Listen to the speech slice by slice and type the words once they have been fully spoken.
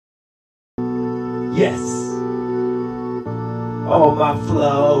Yes, all my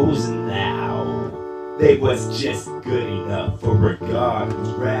flows now, they was just good enough for a god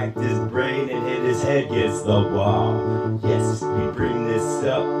who racked his brain and hit his head against the wall. Yes, we bring this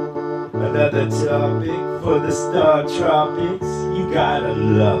up, another topic for the star tropics. You gotta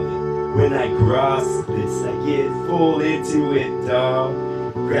love it. When I cross this, I get full into it, dog.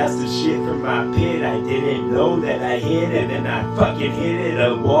 Grab some shit from my pit I didn't know that I hit, and then I fucking hit it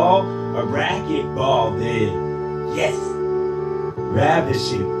a wall, a racquetball then. Yes,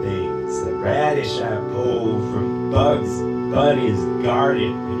 ravishing things, a radish I pulled from Bugs Bunny's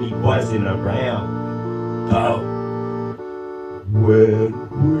garden when he wasn't around. Oh, when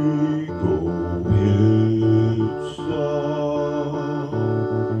we go inside,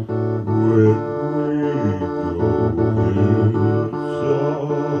 when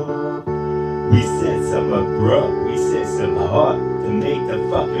we set some abrupt, we set some hot to make the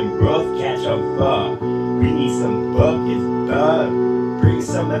fucking broth catch on fire. We need some buckets, bud. Bring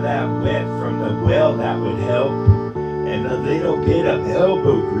some of that wet from the well, that would help. And a little bit of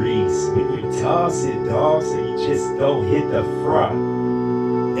elbow grease when you toss it, dog, so you just don't hit the front.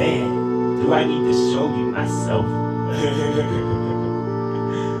 Man, do I need to show you myself?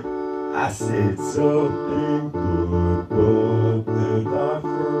 I said something good, but then I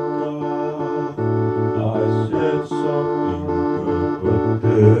forgot. I said something good, but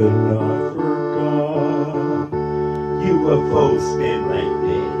then I forgot. UFO spin like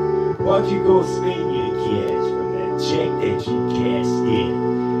that. Why'd you go spin your cash from that check that you cashed in?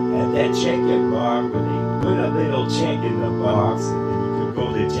 At that check-in bar where they put a little check in the box, and then you could go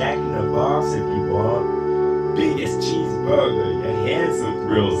to Jack in the Box if you want. Biggest cheeseburger, your hands look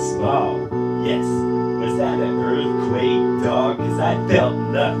real small. Yes, was that an earthquake, dog? Cause I felt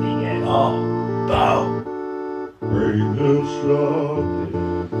nothing at all. Boom! Bring this up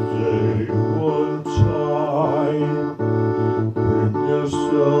and say one time. Bring this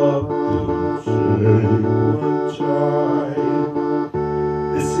up and say one time.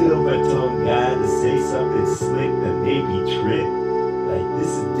 The silver tongue guy to say something slick that made me trip. Like,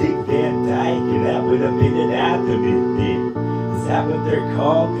 this is Dick Van Dyke, and that would have been an abdomen thing. Is that what they're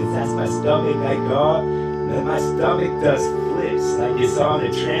called? Cause that's my stomach I got. And my stomach does flips like it's on a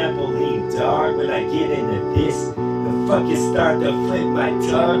trampoline, dog. When I get into this, the fucking start to flip my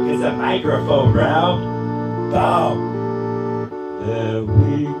tongue cause the microphone round. Boom! There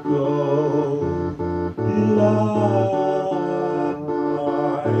we go. Live.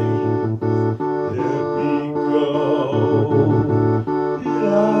 There we go.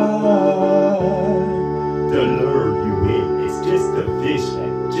 To lure you in, it's just a fish I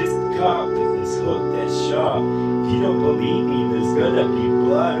just caught with this hook that's sharp. If you don't believe me, there's gonna be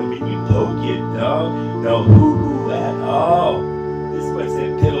blood when you poke it, dog. No hoo-hoo at all. This was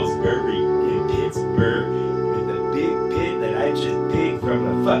in Pillsbury in Pittsburgh with a big pit that I just picked from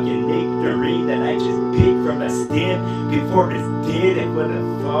a fucking nectarine that I just picked from a stem. Before it's dead, it would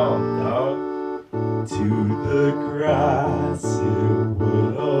have fallen, dog. To the grass it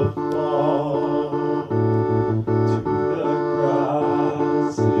would have fallen. To the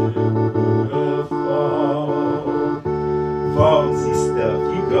grass it would have fallen. Fonzie stuff,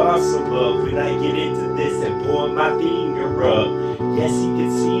 you got some love when I get into this and pull my finger up. Yes, you can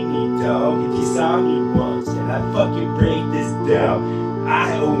see me, dog, if you saw me once. And I fucking break this down,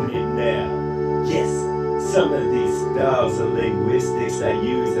 I own it now. Yes, some of these styles of linguistics I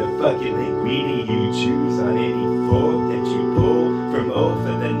use a fucking linguini you choose on any fork that you pull from O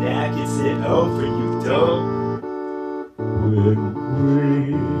for the knack, it's an O for you, dog. When we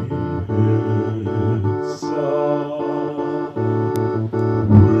hit sun,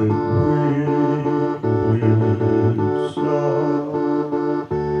 when we hit sun.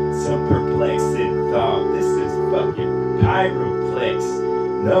 Some perplexing thought, this is fucking pyroflex.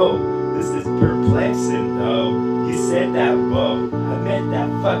 No, this is perplexing though. You said that, whoa, I meant that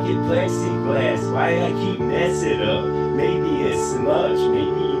fucking plexiglass. Why I keep messing up? Maybe it's smudge,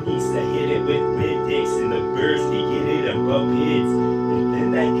 maybe he needs to hit it with Windex and the birds can get it above heads. And then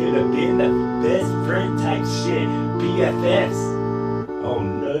that could have been the best friend type shit, BFFs. On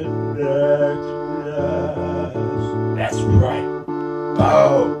the next class. That's right.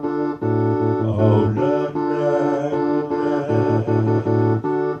 Boom. On the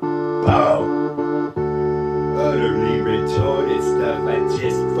utterly retorted stuff. I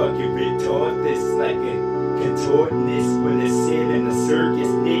just fucking retort this like a contortionist with a sit in a circus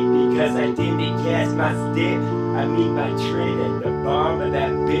nick because I didn't cast my stick. I mean my tread at the bottom of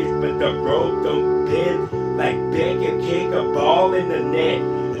that bitch, but the rope don't bend like Beckham kick a ball in the net.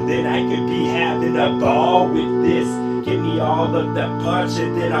 And then I could be having a ball with this Give me all of the punch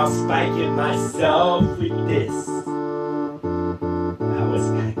and then I'll spike it myself with this. That was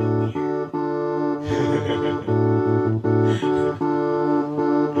kinda weird.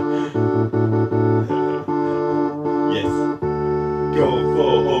 Yes. Going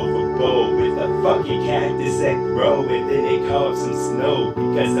full overboard with a fucking cactus that grow and then it caught some snow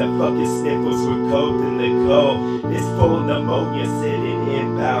because the fucking sniffles were cold in the cold. It's full pneumonia sitting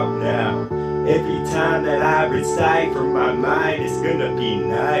inbound now. Every time that I recite from my mind, it's gonna be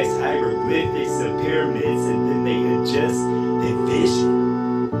nice. Hieroglyphics and pyramids, and then they adjust their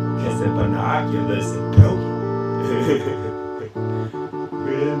vision because the binoculars are broken.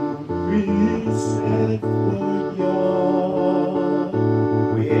 When we sad for y'all,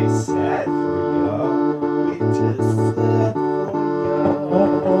 we ain't sad for y'all, we just sad for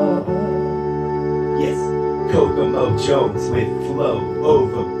y'all. Yes, Kokomo Jones with flow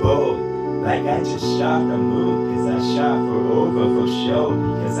overboard. Like I just shot the moon, cause I shot for show,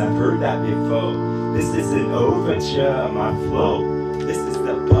 because I've heard that before. This is an overture of my flow. This is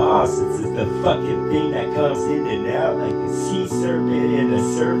the boss, this is the fucking thing that comes in and out like a sea serpent in the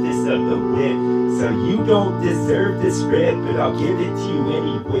surface of the whip. So you don't deserve this rip, but I'll give it to you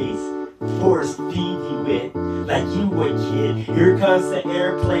anyways. Force feed you it, like you a kid. Here comes the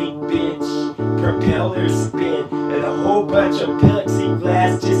airplane, bitch. Propellers spin, and a whole bunch of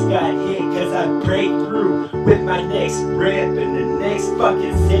plexiglass just got hit, cause I break through with my next rip, and the next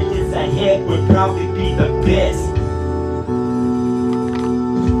fucking sentence I hit would probably be the best.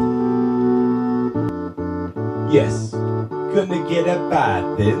 Yes, gonna get a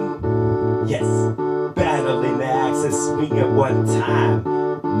bite then. Yes, battling the axe and swing at one time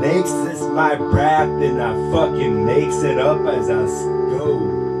makes this my rap, and I fucking makes it up as I go.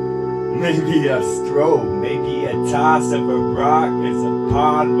 Maybe a stroke, maybe a toss of a rock as a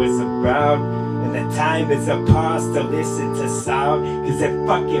pond was around, and the time is a pause to listen to sound, cause it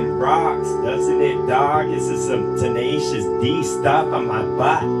fucking rocks, doesn't it, dog? This is some tenacious D stuff on my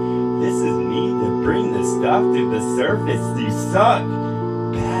butt. This is me to bring the stuff to the surface. You suck.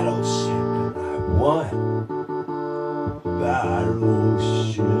 Battleship, and I won.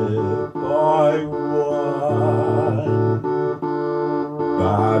 Battleship, I won.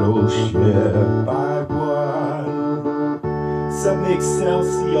 Battleship, I won. Some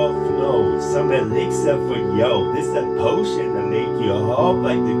Excelsior flow, some elixir for yo. This a potion to make you hop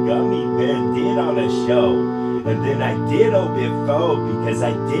like the gummy bear did on a show. And then I did before, because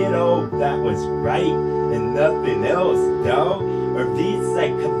I did that was right and nothing else, dog. Or these I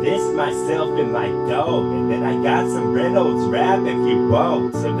convinced myself in my dog, and then I got some Reynolds rap if you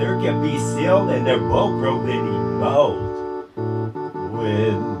won't, so there can be sealed and there won't grow any mold.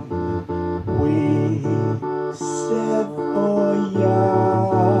 When we said for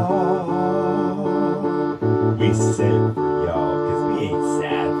y'all, we said for y'all, cause we ain't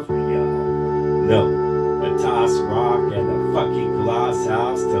sad for y'all. No, a toss rock and a fucking glass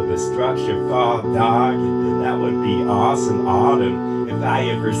house till the structure fall, dog, and then that would be awesome autumn if I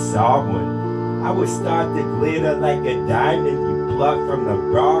ever saw one. I would start to glitter like a diamond you pluck from the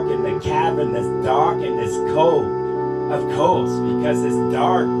rock in the cavern that's dark and it's cold. Of course, because it's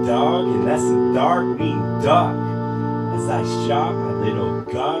dark, dog, and that's a dark mean duck. As I shot my little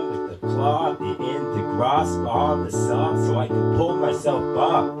gun with the claw at the end to grasp on the sun so I can pull myself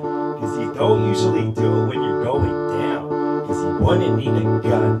up. Cause you don't usually do it when you're going down, cause you wouldn't need a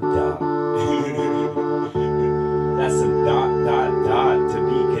gun, dog. That's some dot to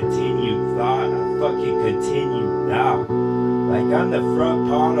be continued thought. I fucking continue now. Like on the front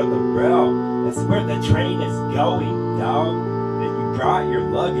part of the rail, that's where the train is going, dog. Then you brought your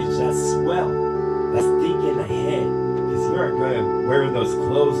luggage, that's swell. That's thinking ahead, cause you aren't gonna wear those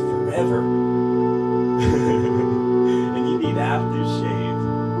clothes forever. And you need aftershave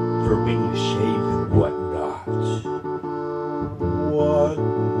for when you shave and whatnot.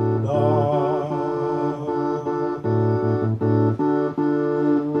 Whatnot.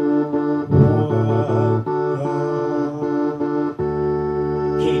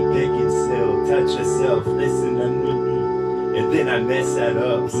 Keep picking still, touch yourself, listen to me. And then I mess that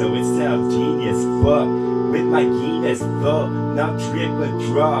up, so it sounds genius fuck. With my Guinness full, not trip or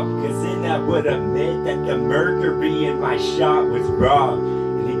drop, cause then that would have meant that the mercury in my shot was raw.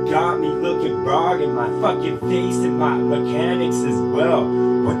 And it got me looking wrong in my fucking face and my mechanics as well.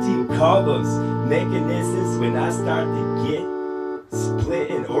 What do you call those mechanisms when I start to get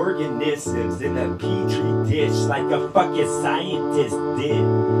splitting organisms in a petri dish like a fucking scientist did?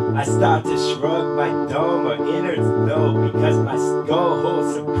 I start to shrug my dome or innards though, because my skull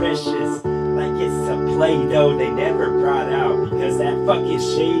holds some precious, like it's a Play-Doh they never brought out, because that fucking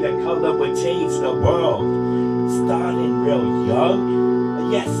shade of color would change the world. starting real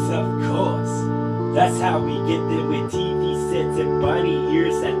young? Yes, of course. That's how we get there with TV sets and bunny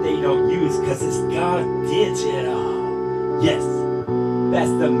ears that they don't use, cause it's gone digital. Yes,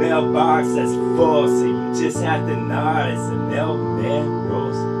 that's the mailbox that's full, so you just have to nod as the mailman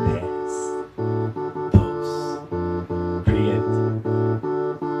rolls past. Post, preempt,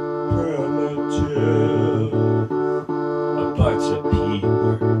 primitive, a bunch of P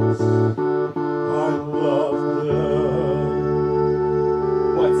words. I love them.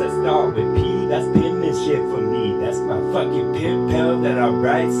 Once I start with P, that's penmanship for me. That's my fucking pen pal that I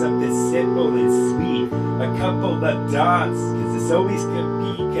write something simple and sweet. A couple of dots, cause it's always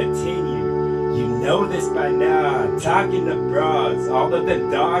gonna be continued. You know this by now, I'm talking to broads. All of them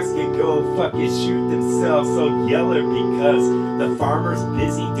dogs can go fucking shoot themselves so yeller because the farmer's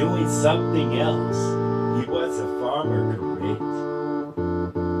busy doing something else. He was a farmer, correct?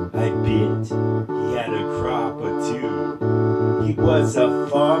 I bet he had a crop or two. He was a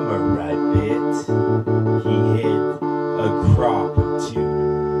farmer, I bet he had a crop or two.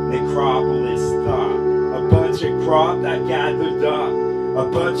 Necropolis thought, a bunch of crop that gathered up, a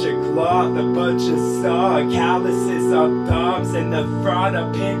bunch of cloth, a bunch of saw, calluses on thumbs, and the front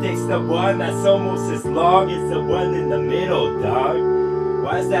appendix, the one that's almost as long as the one in the middle, dog.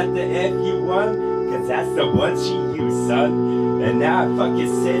 Why is that the FU one? Cause that's the one she used, son. And now I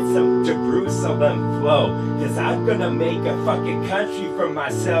fucking said some Jerusalem flow, cause I'm gonna make a fucking country for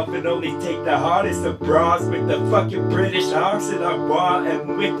myself and only take the hardest of bras with the fucking British accent on bar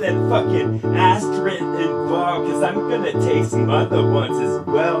and with that fucking asterisk involved, cause I'm gonna take some other ones as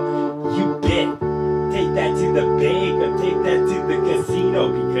well. You bet. Take that to the bank or take that to the casino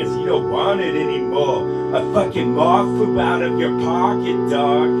because you don't want it anymore. A fucking moth flew out of your pocket,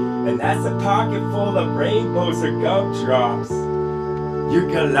 dog, and that's a pocket full of rainbows or gumdrops. You're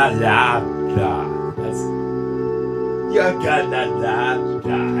gonna love that. You're gonna love that.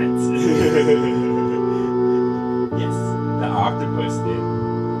 Yes, the octopus did.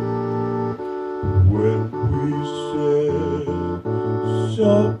 When we say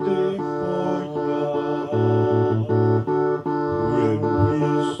something for ya,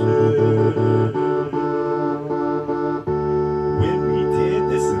 when we did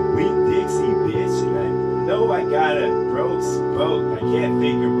this is Winn-Dixie, bitch, and I know I got a broke spoke. I can't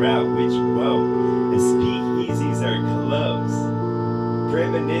figure out which woe. And speakeasies are closed.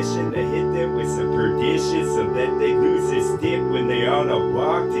 Premonition to hit them with some perdition so that they lose their stick when they're on a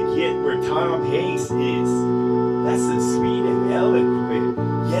walk to get where Tom Hanks is. That's so sweet and eloquent.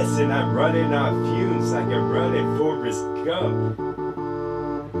 Yes, and I'm running on fumes like I'm running Forrest Gump.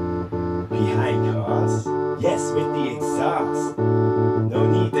 Behind cars? Yes, with the exhaust. No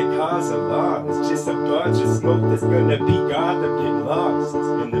need to cause alarm. It's just a bunch of smoke that's gonna be gone or get lost. It's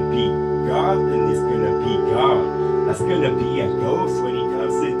gonna be gone, then it's gonna be gone. That's gonna be a ghost when he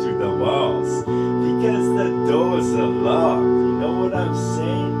comes in through the walls. Because the doors are locked. You know what I'm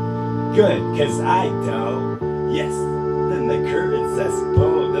saying? Good, cause I don't. Yes, then the curtains that's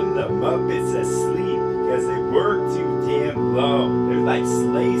pulled, then the Muppets asleep because they work too damn long. They're like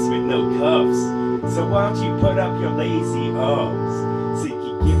slaves with no cuffs. So why don't you put up your lazy arms so you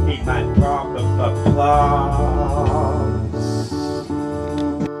can give me my proper applause?